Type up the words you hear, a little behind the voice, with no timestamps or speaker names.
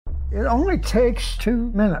It only takes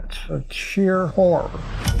 2 minutes of sheer horror.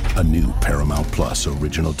 A new Paramount Plus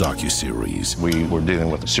original docuseries. We were dealing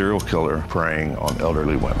with a serial killer preying on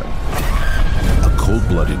elderly women. A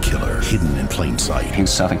cold-blooded killer hidden in plain sight. He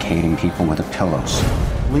was suffocating people with the pillows.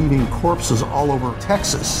 Leaving corpses all over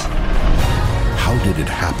Texas. How did it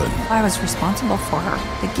happen? I was responsible for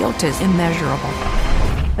her. The guilt is immeasurable.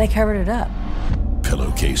 They covered it up.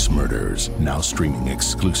 Pillowcase Murders, now streaming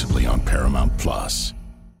exclusively on Paramount Plus.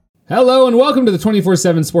 Hello and welcome to the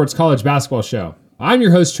 247 Sports College Basketball Show. I'm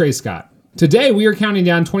your host, Trey Scott. Today we are counting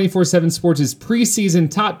down 247 Sports' preseason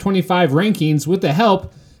top 25 rankings with the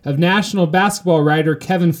help of national basketball writer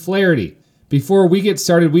Kevin Flaherty. Before we get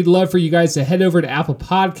started, we'd love for you guys to head over to Apple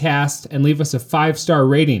Podcast and leave us a 5-star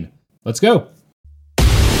rating. Let's go.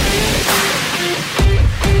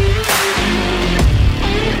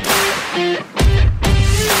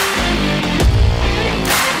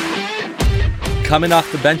 Coming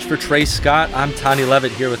off the bench for Trey Scott, I'm Tony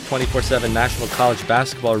Levitt here with 247 national college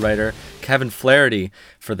basketball writer Kevin Flaherty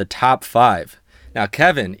for the top 5. Now,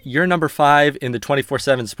 Kevin, you're number 5 in the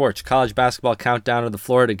 247 Sports college basketball countdown of the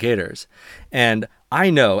Florida Gators. And I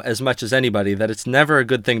know as much as anybody that it's never a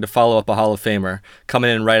good thing to follow up a Hall of Famer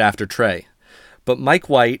coming in right after Trey. But Mike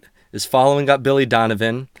White is following up Billy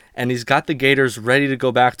Donovan, and he's got the Gators ready to go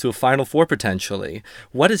back to a Final Four potentially.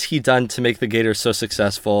 What has he done to make the Gators so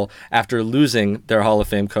successful after losing their Hall of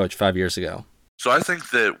Fame coach 5 years ago? So I think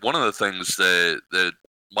that one of the things that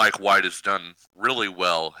Mike White has done really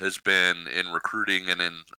well has been in recruiting and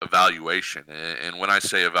in evaluation. And when I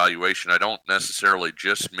say evaluation, I don't necessarily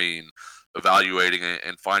just mean evaluating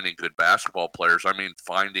and finding good basketball players. I mean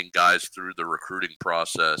finding guys through the recruiting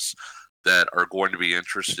process that are going to be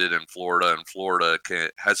interested in Florida, and Florida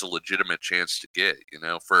has a legitimate chance to get,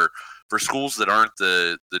 for schools that aren't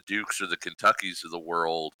the Dukes or the Kentuckys of the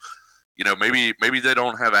world, maybe they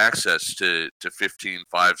don't have access to 15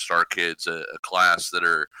 5-star kids, a class that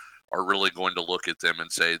are really going to look at them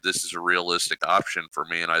and say, this is a realistic option for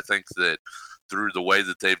me. And I think that through the way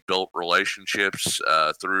that they've built relationships,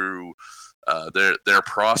 through their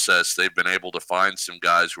process, they've been able to find some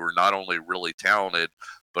guys who are not only really talented,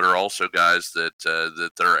 but are also guys that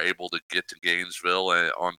they're able to get to Gainesville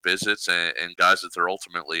on visits and guys that they're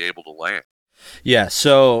ultimately able to land. Yeah,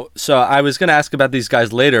 so I was going to ask about these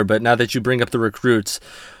guys later, but now that you bring up the recruits,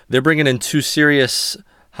 they're bringing in 2 serious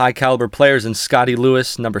high-caliber players in Scotty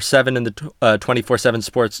Lewis, number 7 in the 247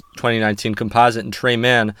 Sports 2019 composite, and Trey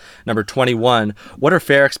Mann, number 21. What are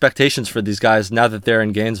fair expectations for these guys now that they're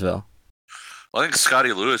in Gainesville? Well, I think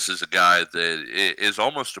Scotty Lewis is a guy that is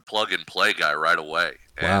almost a plug-and-play guy right away.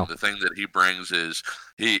 Wow. And the thing that he brings is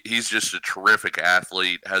he's just a terrific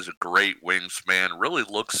athlete, has a great wingspan, really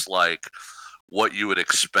looks like what you would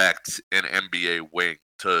expect an NBA wing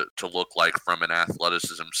to look like from an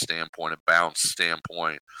athleticism standpoint, a bounce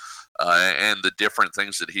standpoint, and the different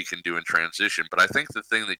things that he can do in transition. But I think the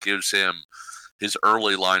thing that gives him his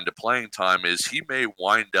early line to playing time is he may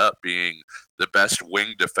wind up being the best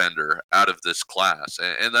wing defender out of this class.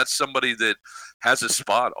 And that's somebody that has a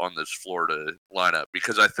spot on this Florida lineup,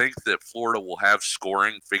 because I think that Florida will have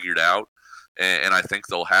scoring figured out. And I think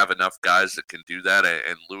they'll have enough guys that can do that.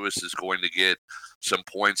 And Lewis is going to get some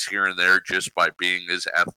points here and there just by being as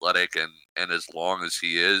athletic and as long as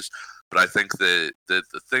he is. But I think that the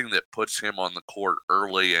thing that puts him on the court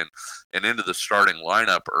early and into the starting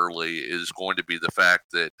lineup early is going to be the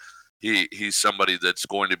fact that he's somebody that's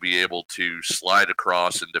going to be able to slide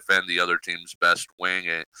across and defend the other team's best wing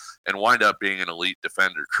and wind up being an elite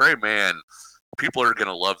defender. Trey Mann, people are going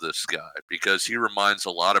to love this guy because he reminds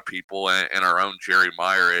a lot of people, and our own Jerry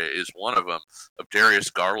Meyer is one of them, of Darius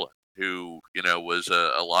Garland, who, was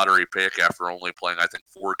a lottery pick after only playing, I think,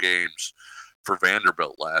 4 games for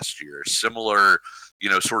Vanderbilt last year. Similar,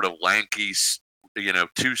 sort of lanky,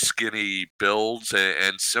 2 skinny builds,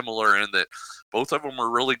 and similar in that both of them are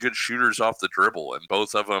really good shooters off the dribble, and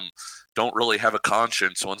both of them don't really have a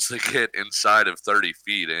conscience once they get inside of 30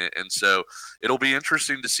 feet. And so it'll be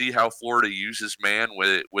interesting to see how Florida uses Mann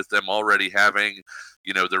with them already having,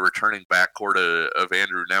 the returning backcourt of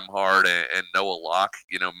Andrew Nembhard and Noah Locke.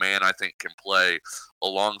 Mann, I think, can play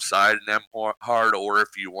alongside Nembhard, or if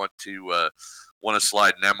you want to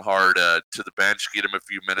slide Nembhard to the bench, get him a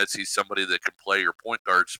few minutes. He's somebody that can play your point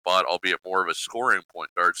guard spot, albeit more of a scoring point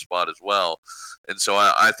guard spot as well. And so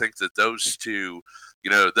I think that those two,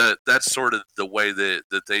 that's sort of the way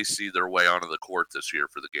that they see their way onto the court this year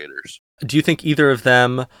for the Gators. Do you think either of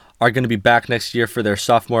them are going to be back next year for their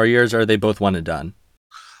sophomore years, or are they both one and done?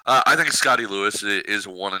 I think Scotty Lewis is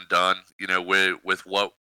one and done, with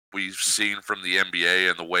what we've seen from the NBA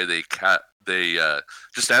and the way they they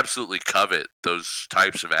just absolutely covet those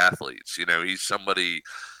types of athletes. He's somebody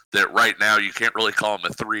that right now you can't really call him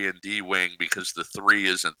a 3-and-D wing because the 3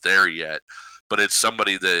 isn't there yet, but it's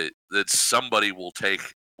somebody that somebody will take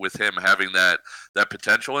with him having that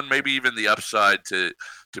potential and maybe even the upside to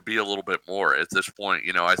be a little bit more at this point.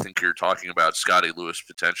 I think you're talking about Scotty Lewis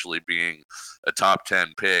potentially being a top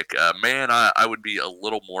 10 pick. I would be a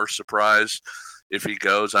little more surprised if he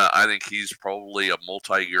goes. I think he's probably a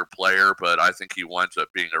multi-year player, but I think he winds up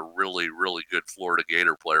being a really, really good Florida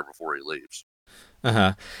Gator player before he leaves.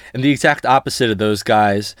 And the exact opposite of those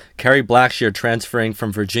guys, Kerry Blackshear transferring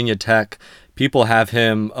from Virginia Tech. People have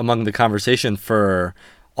him among the conversation for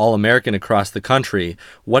All-American across the country.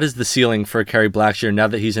 What is the ceiling for Kerry Blackshear now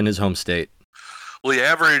that he's in his home state? Well, he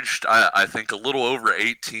averaged, I think, a little over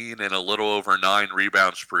 18 and a little over 9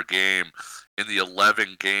 rebounds per game in the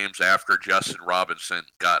 11 games after Justin Robinson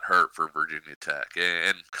got hurt for Virginia Tech.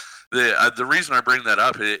 And the reason I bring that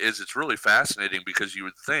up is it's really fascinating because you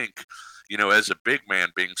would think, as a big man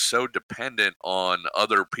being so dependent on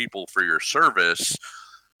other people for your service,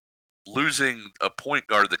 losing a point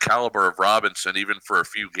guard the caliber of Robinson, even for a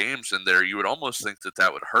few games in there, you would almost think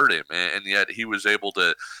that would hurt him. And yet he was able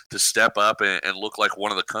to step up and look like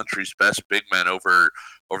one of the country's best big men over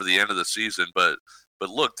the end of the season. But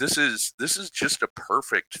look, this is just a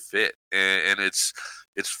perfect fit. And it's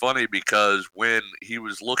funny because when he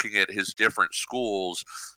was looking at his different schools,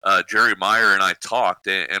 Jerry Meyer and I talked,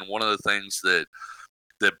 and one of the things that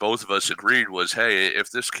both of us agreed was, hey,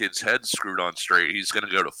 if this kid's head's screwed on straight, he's going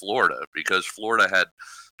to go to Florida because Florida had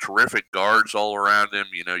terrific guards all around him.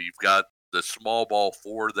 You've got the small ball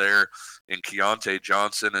 4 there in Keontae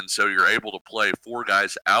Johnson, and so you're able to play 4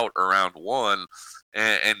 guys out around 1,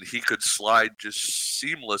 and he could slide just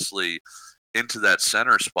seamlessly into that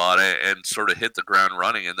center spot and sort of hit the ground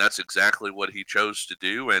running, and that's exactly what he chose to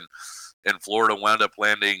do, and Florida wound up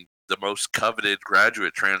landing the most coveted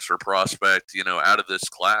graduate transfer prospect, out of this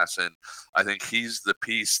class. And I think he's the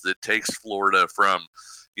piece that takes Florida from,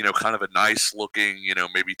 kind of a nice looking,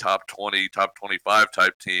 maybe top 20, top 25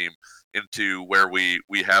 type team into where we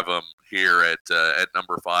have them here at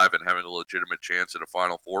number 5 and having a legitimate chance at a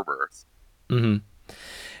Final Four berth. Mm-hmm.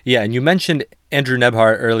 Yeah, and you mentioned Andrew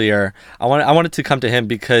Nebhart earlier. I wanted to come to him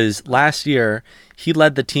because last year he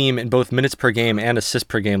led the team in both minutes per game and assists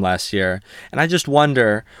per game last year. And I just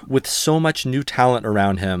wonder, with so much new talent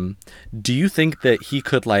around him, do you think that he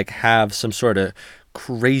could have some sort of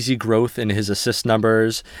crazy growth in his assist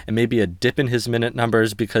numbers and maybe a dip in his minute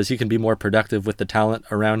numbers because he can be more productive with the talent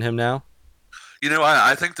around him now?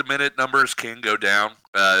 I think the minute numbers can go down,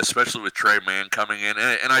 especially with Trey Mann coming in.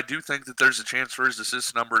 And I do think that there's a chance for his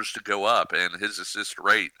assist numbers to go up and his assist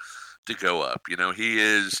rate to go up. He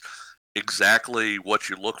is exactly what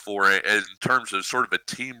you look for in terms of sort of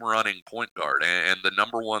a team-running point guard. And the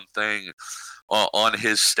number one thing on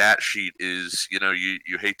his stat sheet is,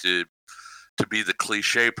 you hate to be the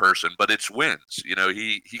cliche person, but it's wins.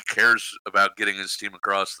 He cares about getting his team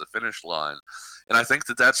across the finish line. And I think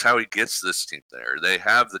that's how he gets this team there. They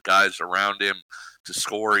have the guys around him to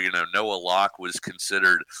score. Noah Locke was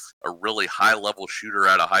considered a really high-level shooter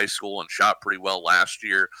out of high school and shot pretty well last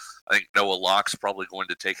year. I think Noah Locke's probably going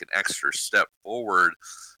to take an extra step forward,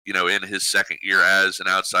 in his second year as an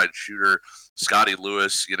outside shooter. Scotty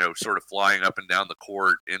Lewis, sort of flying up and down the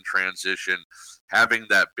court in transition, having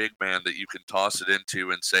that big man that you can toss it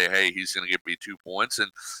into and say, hey, he's going to get me 2 points.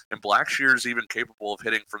 And Blackshear is even capable of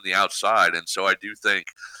hitting from the outside. And so I do think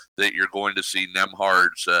that you're going to see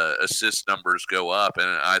Nembhard's assist numbers go up. And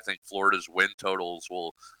I think Florida's win totals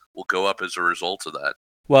will go up as a result of that.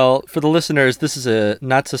 Well, for the listeners, this is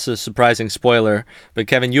not such a surprising spoiler, but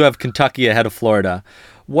Kevin, you have Kentucky ahead of Florida.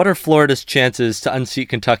 What are Florida's chances to unseat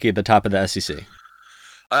Kentucky at the top of the SEC?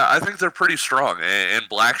 I think they're pretty strong, and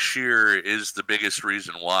Blackshear is the biggest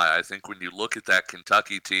reason why. I think when you look at that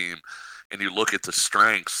Kentucky team and you look at the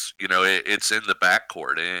strengths, it's in the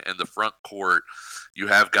backcourt and the front court. You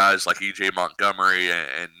have guys like E.J. Montgomery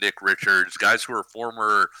and Nick Richards, guys who are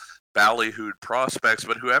former ballyhooed prospects,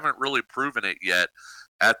 but who haven't really proven it yet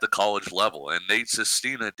at the college level. And Nate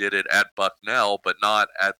Sestina did it at Bucknell, but not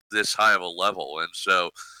at this high of a level. And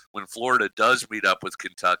so when Florida does meet up with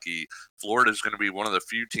Kentucky, Florida is going to be one of the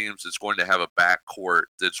few teams that's going to have a backcourt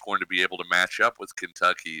that's going to be able to match up with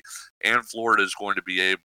Kentucky, and Florida is going to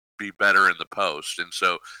be better in the post. And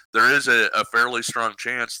so there is a fairly strong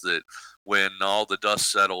chance that when all the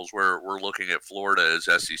dust settles, we're looking at Florida as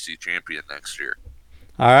SEC champion next year.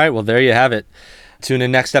 All right, well, there you have it. Tune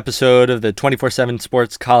in next episode of the 247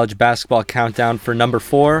 Sports College Basketball Countdown for number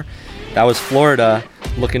 4. That was Florida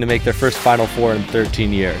looking to make their first Final Four in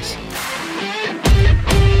 13 years.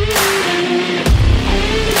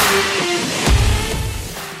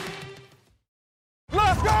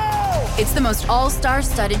 It's the most all-star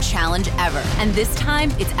studded challenge ever, and this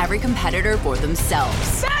time, it's every competitor for themselves.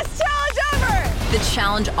 Best challenge ever! The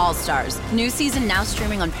Challenge All-Stars. New season now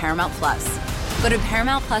streaming on Paramount+. Go to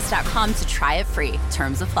ParamountPlus.com to try it free.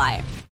 Terms apply.